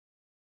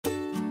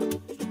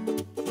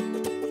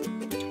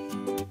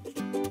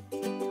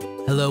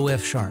Hello,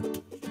 F-sharp.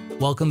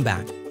 Welcome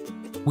back.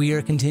 We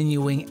are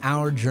continuing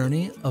our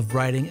journey of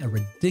writing a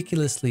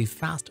ridiculously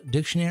fast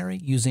dictionary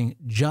using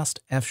just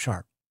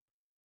F-sharp.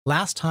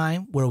 Last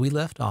time, where we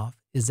left off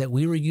is that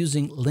we were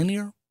using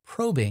linear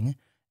probing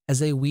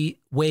as a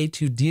way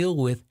to deal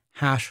with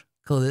hash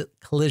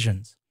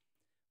collisions.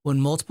 When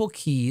multiple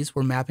keys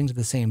were mapping to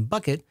the same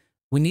bucket,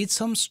 we need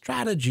some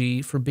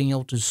strategy for being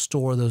able to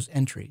store those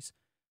entries.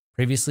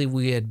 Previously,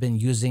 we had been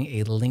using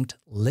a linked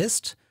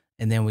list,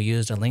 and then we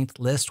used a linked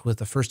list with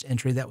the first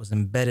entry that was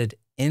embedded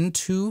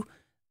into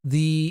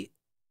the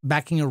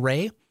backing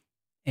array.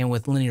 And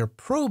with linear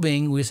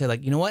probing, we say,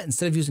 like, you know what,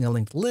 instead of using a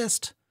linked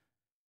list,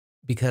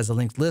 because a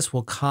linked list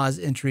will cause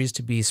entries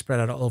to be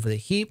spread out all over the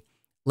heap,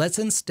 let's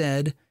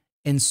instead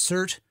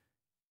insert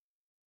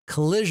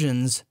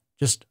collisions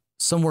just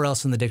somewhere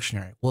else in the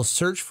dictionary. We'll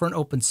search for an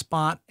open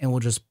spot and we'll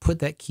just put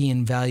that key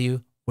in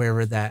value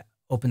wherever that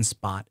open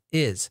spot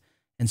is.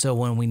 And so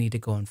when we need to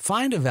go and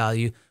find a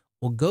value,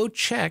 we'll go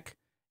check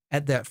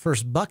at that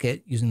first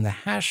bucket using the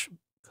hash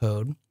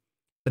code.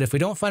 But if we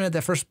don't find it at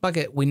that first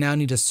bucket, we now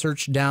need to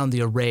search down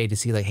the array to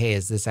see, like, hey,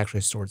 is this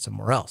actually stored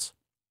somewhere else?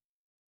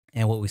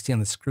 And what we see on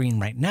the screen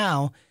right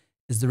now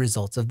is the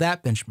results of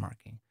that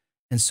benchmarking.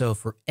 And so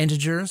for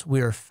integers, we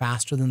are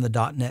faster than the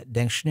dotnet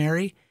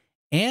dictionary.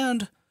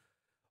 And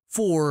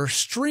for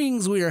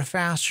strings, we are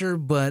faster,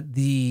 but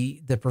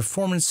the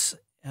performance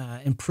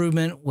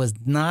improvement was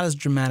not as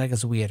dramatic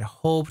as we had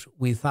hoped.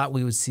 We thought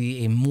we would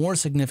see a more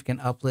significant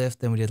uplift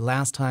than we did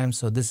last time.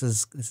 So this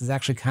is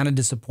actually kind of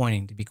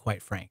disappointing, to be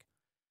quite frank.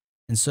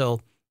 And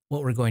so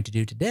what we're going to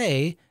do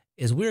today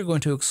is we're going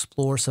to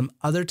explore some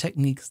other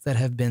techniques that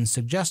have been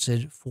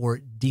suggested for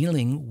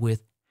dealing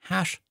with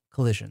hash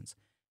collisions.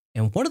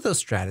 And one of those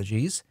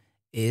strategies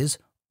is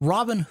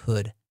Robin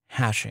Hood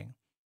hashing.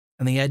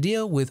 And the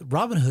idea with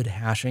Robin Hood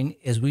hashing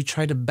is we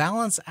try to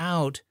balance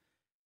out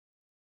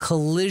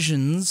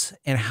collisions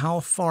and how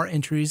far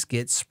entries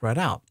get spread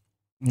out.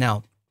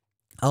 Now,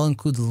 I'll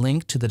include the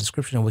link to the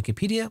description of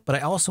Wikipedia, but I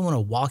also want to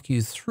walk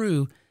you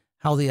through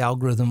how the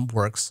algorithm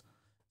works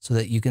so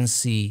that you can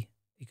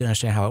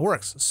understand how it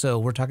works. So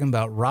we're talking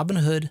about Robin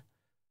Hood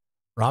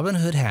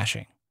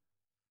hashing.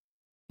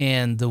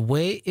 And the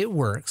way it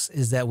works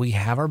is that we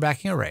have our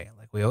backing array,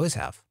 like we always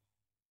have.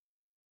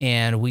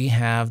 And we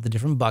have the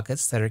different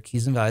buckets that our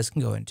keys and values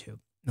can go into.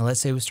 Now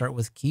let's say we start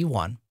with key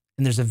 1,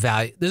 and there's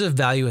a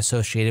value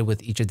associated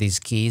with each of these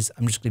keys.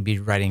 I'm just going to be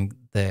writing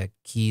the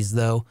keys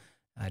though,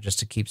 just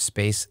to keep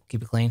space,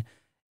 keep it clean.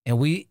 And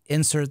we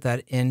insert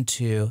that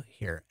into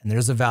here, and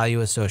there's a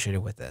value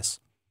associated with this.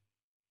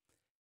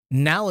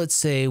 Now let's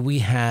say we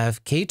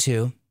have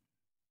K2,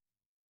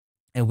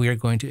 and we are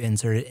going to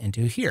insert it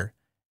into here,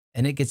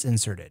 and it gets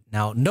inserted.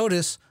 Now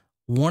notice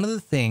one of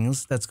the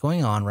things that's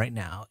going on right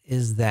now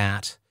is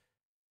that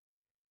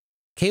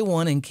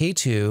K1 and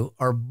K2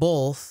 are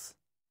both,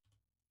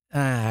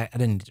 I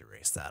didn't need to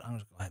erase that. I'm just going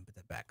to go ahead and put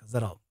that back because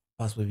that'll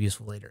possibly be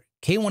useful later.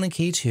 K1 and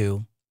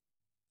K2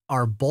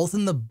 are both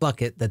in the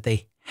bucket that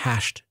they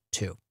hashed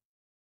to.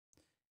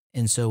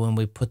 And so when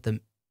we put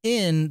them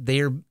in,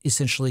 they're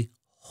essentially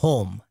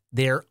home.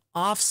 Their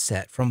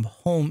offset from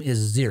home is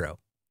 0.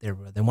 They're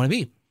where they want to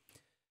be.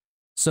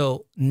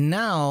 So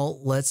now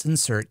let's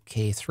insert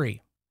K3.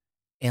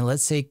 And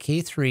let's say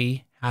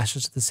K3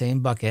 hashes to the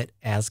same bucket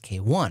as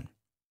K1.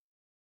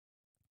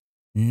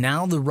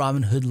 Now the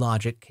Robin Hood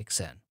logic kicks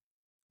in.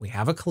 We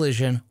have a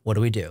collision. What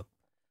do we do?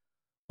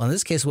 Well, in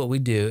this case, what we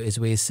do is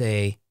we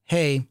say,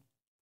 hey,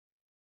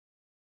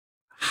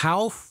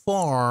 how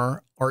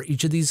far are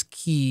each of these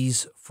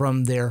keys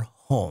from their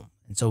home?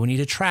 And so we need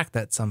to track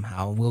that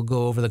somehow. We'll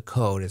go over the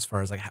code as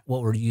far as like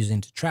what we're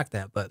using to track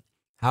that. But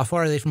how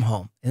far are they from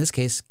home? In this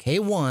case,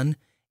 K1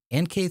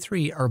 and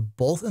K3 are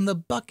both in the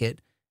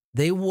bucket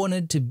they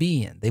wanted to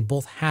be in. They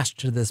both hashed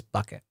to this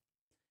bucket.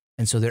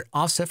 And so their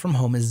offset from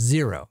home is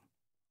 0.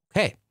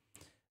 Okay.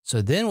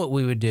 So then what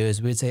we would do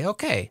is we'd say,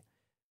 okay,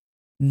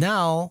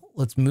 now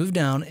let's move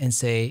down and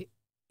say,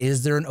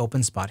 is there an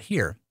open spot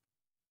here?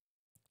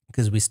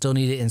 Because we still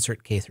need to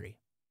insert K3.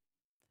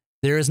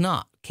 There is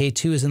not.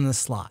 K2 is in the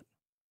slot.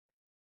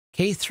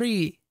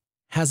 K3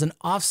 has an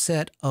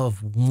offset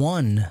of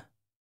 1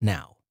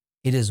 now.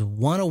 It is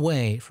 1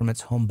 away from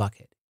its home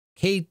bucket.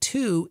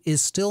 K2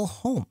 is still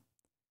home.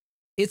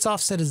 Its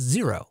offset is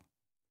 0.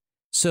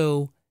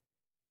 So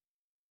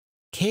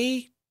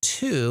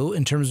K2,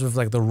 in terms of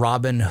like the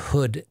Robin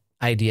Hood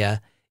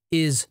idea,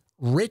 is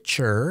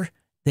richer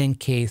than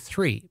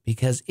K3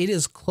 because it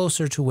is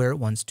closer to where it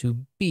wants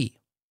to be.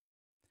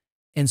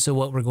 And so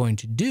what we're going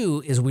to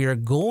do is we are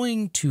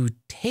going to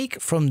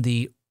take from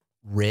the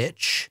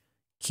rich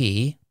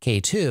key,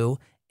 K2,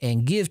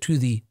 and give to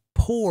the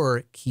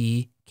poor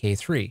key,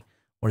 K3.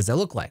 What does that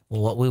look like?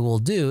 Well, what we will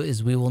do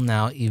is we will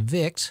now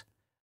evict,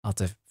 I'll have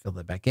to fill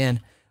that back in.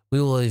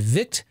 We will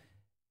evict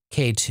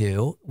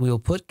K2, we will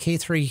put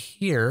K3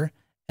 here,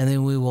 and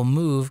then we will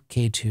move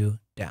K2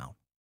 down.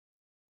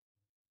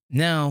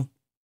 Now,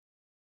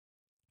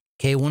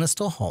 K1 is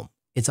still home.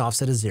 Its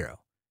offset is 0.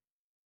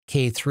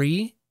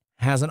 K3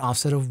 has an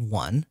offset of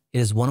 1. It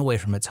is 1 away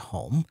from its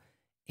home.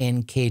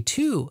 And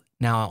K2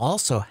 now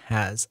also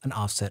has an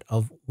offset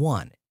of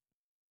 1.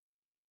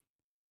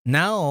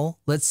 Now,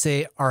 let's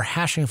say our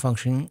hashing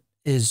function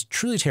is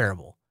truly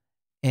terrible,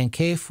 and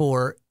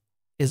K4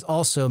 is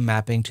also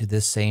mapping to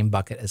this same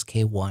bucket as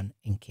K1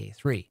 and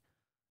K3.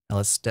 Now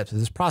let's step through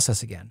this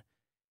process again.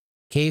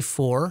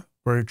 K4,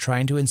 we're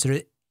trying to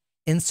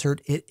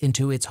insert it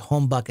into its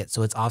home bucket,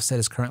 so its offset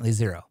is currently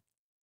 0.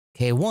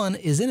 K1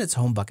 is in its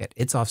home bucket,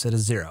 its offset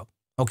is 0.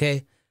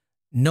 Okay,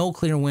 no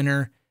clear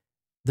winner.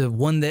 The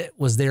one that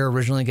was there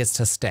originally gets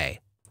to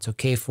stay. So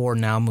K4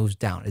 now moves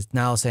down. It's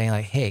now saying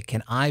like, hey,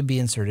 can I be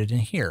inserted in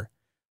here?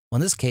 Well,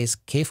 in this case,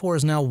 K4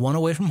 is now 1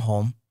 away from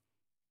home.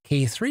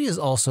 K3 is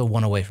also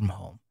 1 away from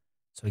home.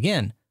 So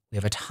again, we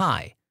have a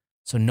tie.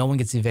 So no one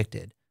gets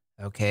evicted.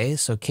 Okay,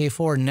 so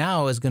K4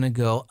 now is going to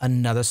go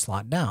another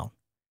slot down.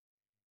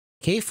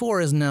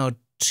 K4 is now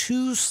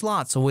 2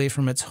 slots away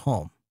from its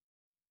home.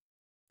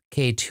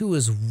 K2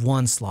 is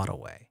 1 slot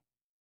away.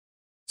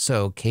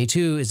 So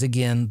K2 is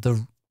again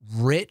the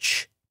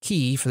rich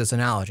key for this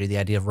analogy, the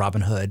idea of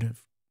Robin Hood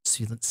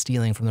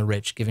stealing from the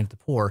rich, giving to the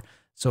poor.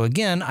 So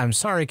again, I'm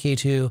sorry,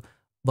 K2,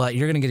 but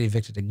you're going to get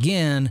evicted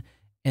again.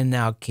 And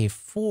now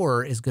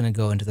K4 is going to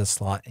go into the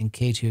slot and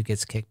K2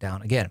 gets kicked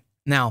down again.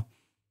 Now,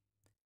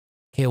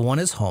 K1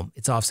 is home.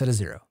 Its offset is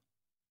 0.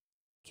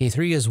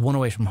 K3 is 1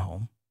 away from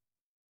home.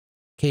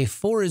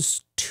 K4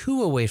 is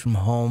 2 away from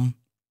home.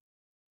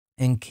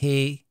 And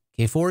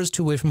K4 is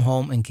 2 away from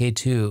home. And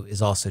K2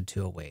 is also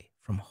 2 away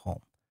from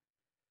home.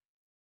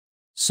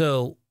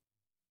 So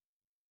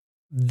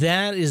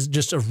that is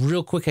just a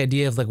real quick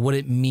idea of like what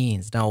it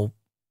means. Now,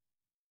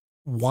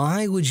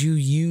 why would you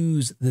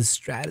use this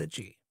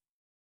strategy?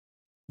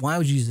 Why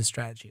would you use this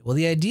strategy? Well,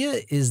 the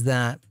idea is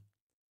that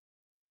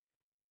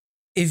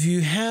if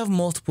you have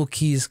multiple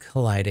keys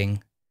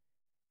colliding,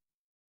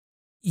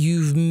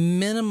 you've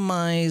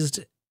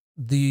minimized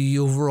the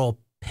overall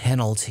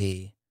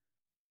penalty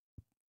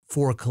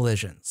for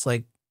collisions.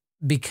 Like,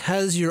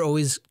 because you're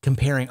always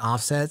comparing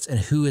offsets and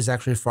who is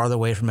actually farther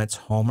away from its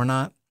home or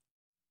not,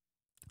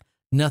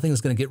 nothing is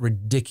going to get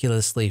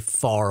ridiculously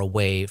far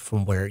away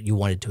from where you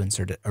wanted to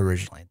insert it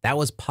originally. That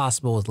was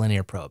possible with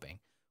linear probing.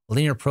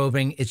 Linear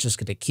probing, it's just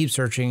going to keep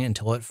searching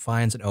until it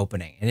finds an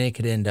opening, and it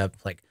could end up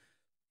like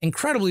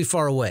incredibly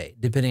far away,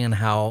 depending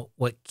on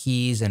what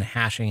keys and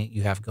hashing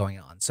you have going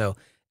on. So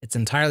it's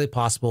entirely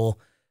possible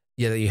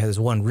that you have this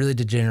one really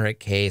degenerate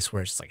case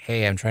where it's like,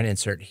 hey, I'm trying to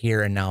insert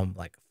here, and now I'm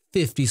like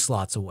 50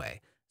 slots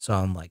away. So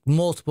I'm like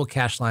multiple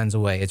cache lines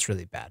away. It's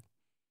really bad.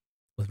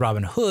 With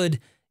Robin Hood,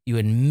 you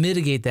would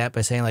mitigate that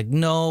by saying like,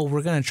 no,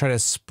 we're going to try to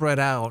spread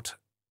out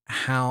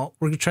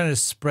we're trying to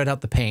spread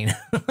out the pain.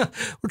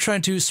 We're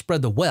trying to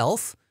spread the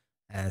wealth.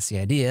 That's the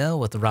idea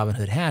with the Robin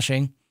Hood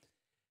hashing.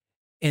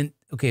 And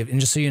okay, and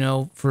just so you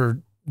know,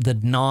 for the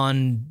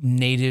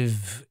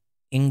non-native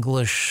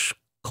English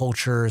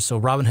culture, so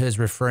Robin Hood is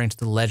referring to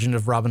the legend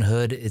of Robin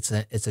Hood. It's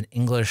an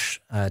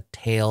English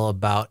tale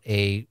about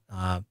a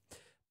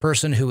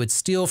person who would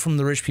steal from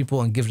the rich people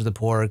and give to the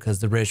poor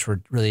because the rich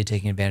were really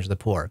taking advantage of the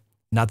poor.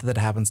 Not that that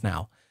happens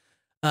now.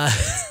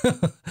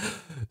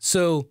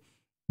 So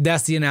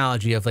that's the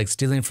analogy of like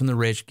stealing from the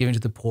rich, giving to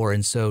the poor.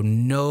 And so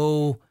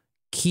no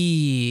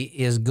key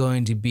is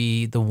going to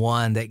be the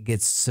one that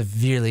gets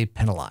severely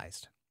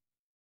penalized.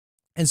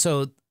 And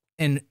so,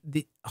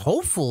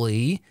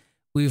 hopefully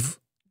we've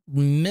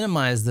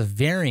minimized the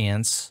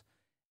variance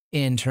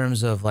in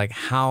terms of like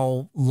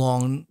how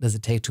long does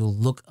it take to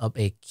look up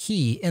a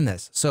key in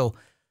this. So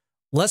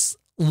let's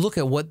look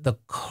at what the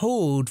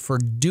code for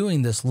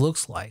doing this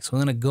looks like. So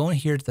I'm going to go in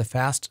here to the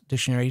fast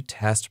dictionary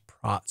test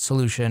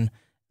solution,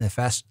 the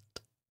fast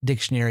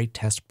dictionary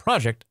test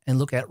project, and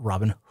look at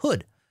Robin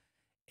Hood.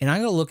 And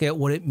I'm going to look at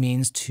what it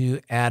means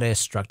to add a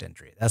struct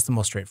entry. That's the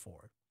most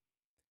straightforward.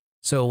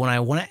 So when I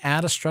want to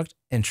add a struct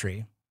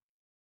entry,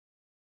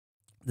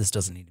 this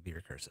doesn't need to be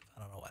recursive.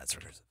 I don't know why it's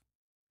recursive.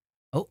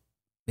 Oh,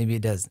 maybe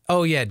it does.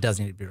 Oh yeah, it does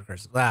need to be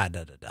recursive.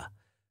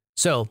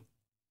 So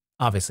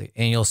obviously,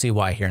 and you'll see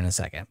why here in a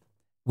second,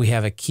 we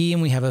have a key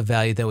and we have a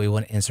value that we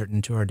want to insert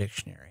into our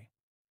dictionary.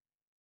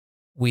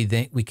 We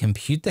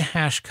compute the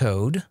hash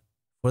code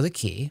for the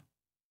key.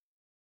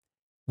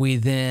 We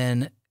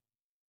then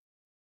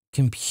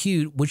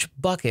compute which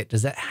bucket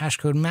does that hash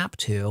code map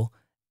to,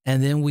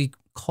 and then we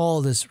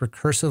call this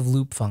recursive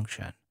loop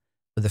function.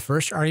 So the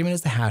first argument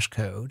is the hash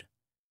code.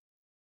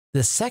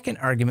 The second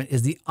argument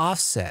is the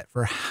offset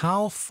for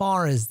how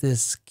far is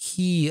this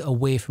key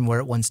away from where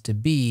it wants to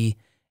be.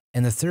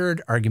 And the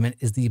third argument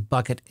is the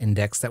bucket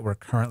index that we're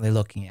currently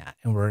looking at.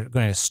 And we're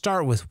going to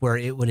start with where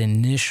it would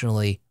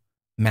initially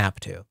map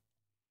to.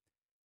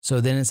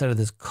 So then inside of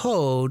this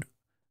code,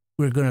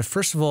 we're going to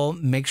first of all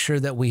make sure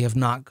that we have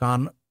not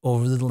gone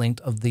over the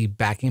length of the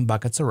backing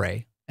buckets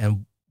array,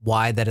 and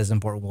why that is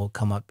important will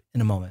come up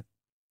in a moment.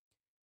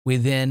 We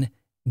then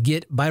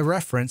get by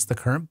reference the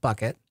current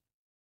bucket.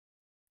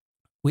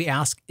 We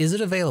ask, is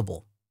it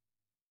available?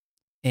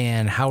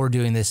 And how we're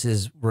doing this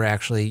is we're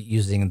actually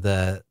using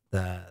the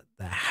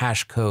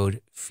hash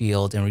code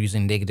field, and we're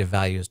using negative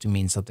values to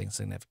mean something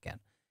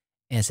significant.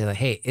 And say like,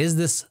 hey, is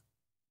this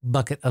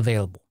bucket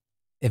available?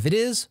 If it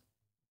is,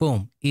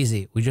 boom,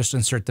 easy. We just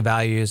insert the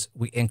values,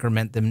 we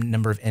increment the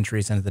number of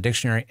entries into the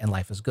dictionary, and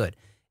life is good.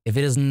 If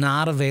it is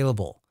not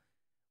available,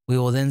 we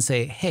will then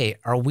say, hey,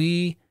 are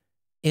we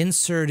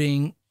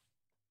inserting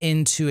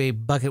into a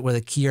bucket where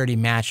the key already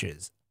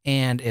matches?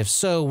 And if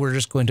so, we're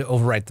just going to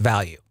overwrite the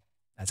value.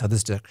 That's how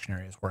this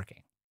dictionary is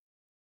working.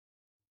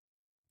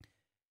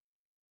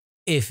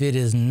 If it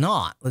is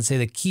not, let's say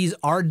the keys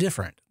are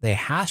different. They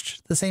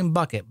hashed the same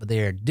bucket, but they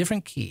are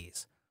different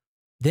keys.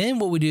 Then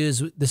what we do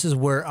is, this is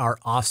where our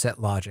offset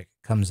logic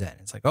comes in.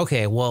 It's like,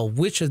 okay, well,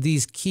 which of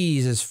these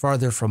keys is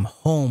farther from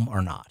home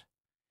or not?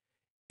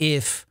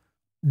 If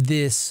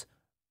this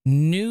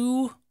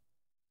new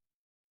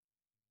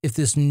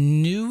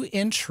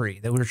entry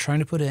that we're trying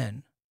to put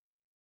in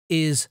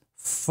is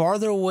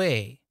farther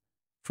away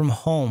from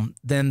home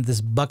than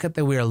this bucket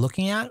that we are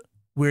looking at,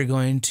 we're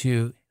going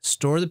to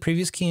store the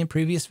previous key and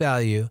previous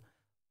value,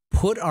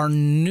 put our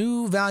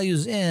new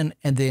values in,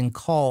 and then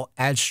call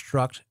add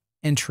struct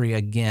entry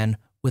again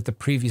with the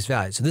previous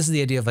value. So this is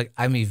the idea of like,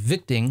 I'm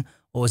evicting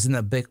what was in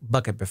that big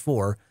bucket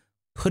before,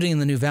 putting in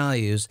the new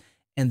values,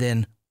 and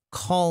then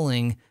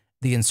calling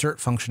the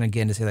insert function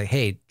again to say like,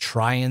 hey,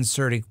 try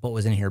inserting what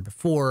was in here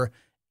before.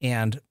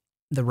 And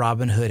the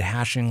Robinhood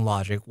hashing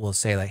logic will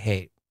say like,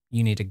 hey,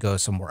 you need to go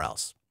somewhere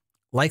else.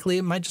 Likely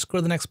it might just go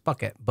to the next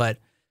bucket, but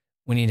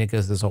we need to go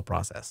through this whole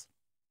process.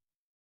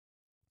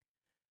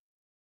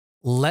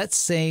 Let's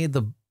say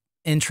the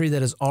entry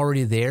that is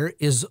already there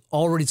is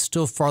already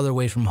still farther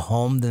away from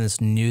home than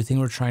this new thing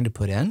we're trying to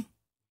put in.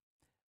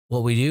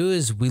 What we do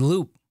is we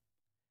loop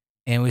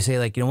and we say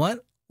like, you know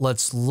what?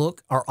 Let's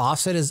look, our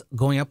offset is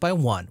going up by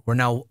 1. We're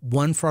now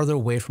 1 farther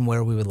away from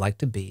where we would like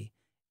to be.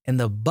 And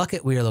the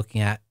bucket we are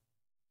looking at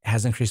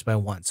has increased by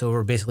 1. So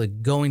we're basically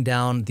going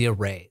down the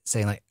array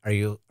saying like, are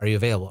you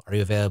available? Are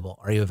you available?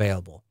 Are you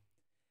available?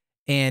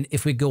 And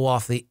if we go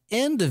off the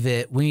end of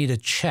it, we need to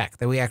check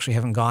that we actually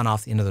haven't gone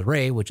off the end of the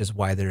array, which is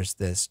why there's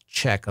this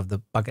check of the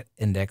bucket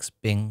index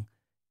being,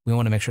 we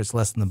want to make sure it's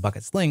less than the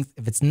bucket's length.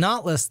 If it's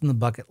not less than the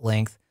bucket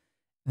length,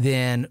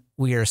 then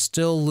we are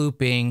still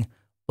looping,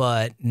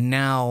 but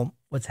now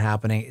what's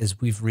happening is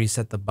we've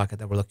reset the bucket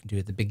that we're looking to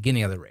at the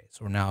beginning of the array.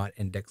 So we're now at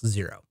index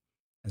 0.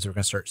 And so we're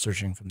going to start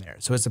searching from there.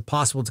 So it's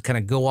possible to kind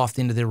of go off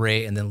the end of the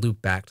array and then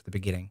loop back to the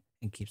beginning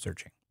and keep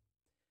searching.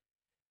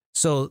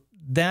 So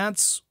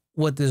that's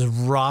what this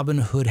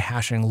Robinhood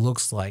hashing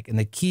looks like. And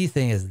the key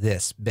thing is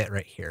this bit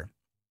right here.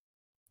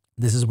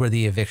 This is where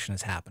the eviction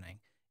is happening.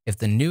 If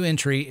the new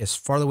entry is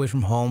farther away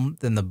from home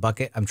than the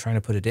bucket I'm trying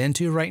to put it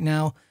into right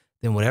now,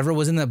 then whatever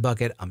was in that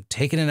bucket, I'm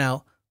taking it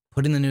out,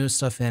 putting the new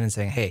stuff in and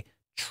saying, hey,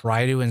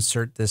 try to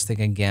insert this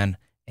thing again,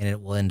 and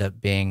it will end up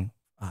being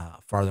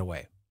farther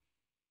away.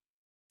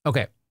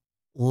 Okay,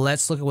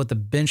 let's look at what the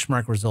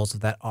benchmark results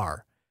of that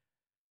are.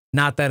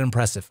 Not that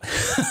impressive.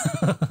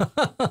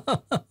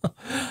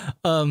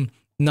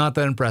 Not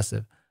that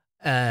impressive.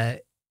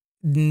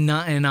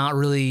 Not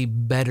really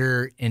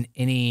better in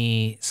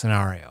any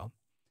scenario.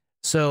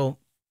 So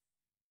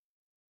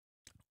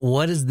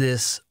what does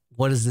this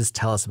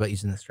tell us about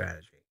using this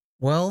strategy?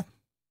 Well,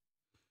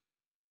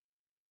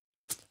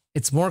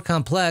 it's more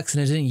complex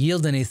and it didn't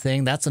yield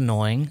anything. That's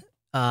annoying.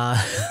 So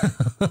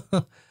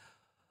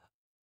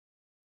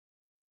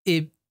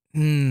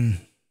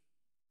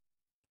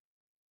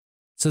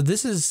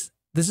this is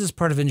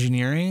part of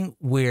engineering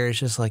where it's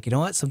just like, you know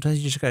what? Sometimes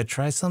you just got to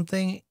try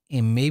something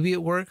and maybe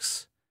it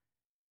works,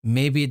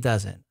 maybe it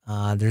doesn't.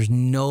 There's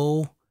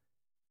no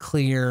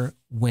clear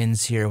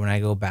wins here when I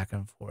go back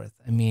and forth.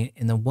 I mean,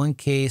 in the one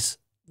case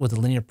with the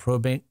linear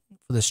probing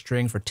for the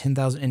string for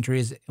 10,000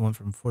 entries, it went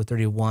from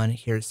 431.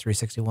 Here it's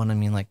 361. I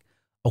mean, like,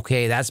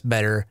 okay, that's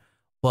better.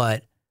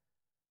 But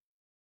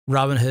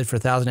Robinhood for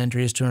 1,000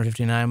 entries,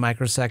 259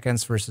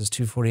 microseconds versus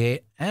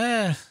 248.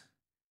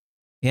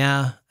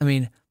 Yeah, I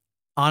mean,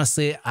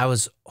 honestly, I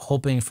was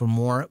hoping for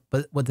more,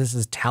 but what this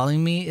is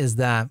telling me is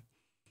that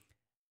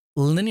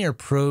linear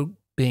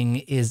probing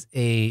is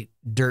a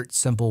dirt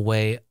simple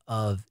way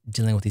of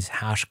dealing with these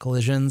hash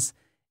collisions.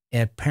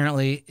 And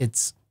apparently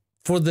it's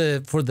for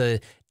the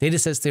data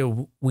sets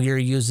that we are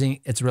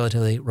using, it's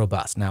relatively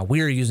robust. Now we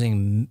are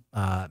using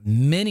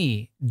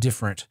many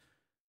different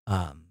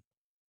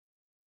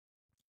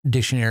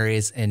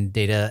dictionaries and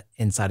data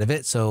inside of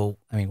it. So,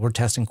 I mean, we're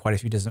testing quite a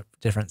few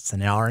different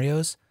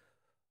scenarios,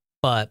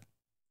 but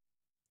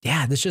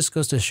yeah, this just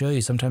goes to show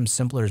you sometimes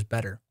simpler is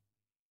better.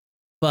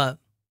 But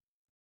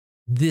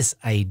this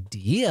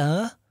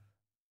idea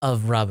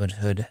of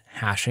Robinhood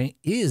hashing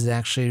is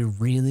actually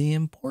really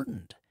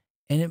important,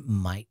 and it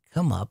might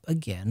come up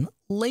again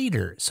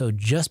later. So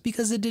just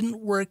because it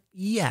didn't work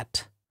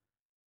yet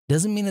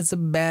doesn't mean it's a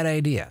bad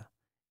idea.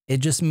 It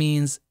just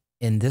means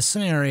in this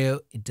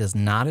scenario, it does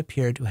not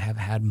appear to have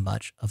had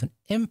much of an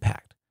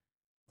impact.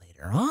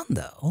 Later on,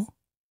 though,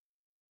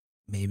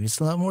 maybe it's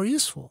a lot more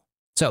useful.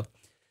 So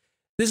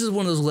this is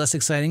one of those less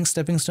exciting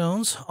stepping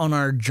stones on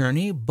our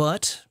journey,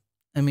 but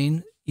I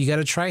mean, you got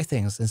to try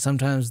things, and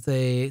sometimes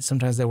they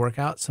work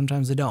out,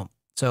 sometimes they don't.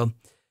 So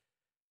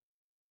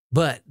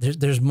But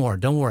there's more.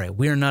 Don't worry.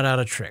 We are not out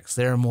of tricks.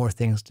 There are more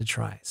things to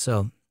try.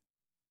 So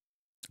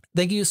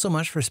thank you so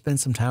much for spending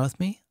some time with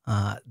me.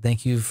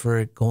 Thank you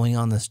for going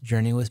on this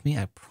journey with me.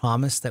 I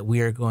promise that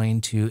we are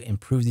going to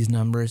improve these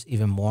numbers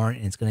even more,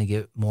 and it's going to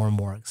get more and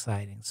more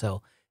exciting.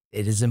 So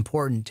it is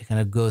important to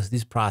kind of go through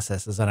these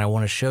processes, and I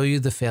want to show you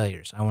the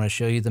failures. I want to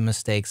show you the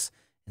mistakes.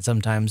 And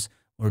sometimes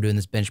when we're doing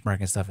this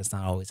benchmarking stuff, it's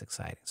not always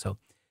exciting. So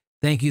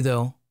thank you,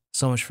 though,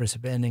 so much for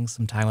spending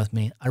some time with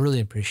me. I really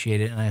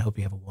appreciate it, and I hope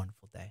you have a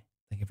wonderful day.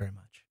 Thank you very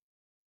much.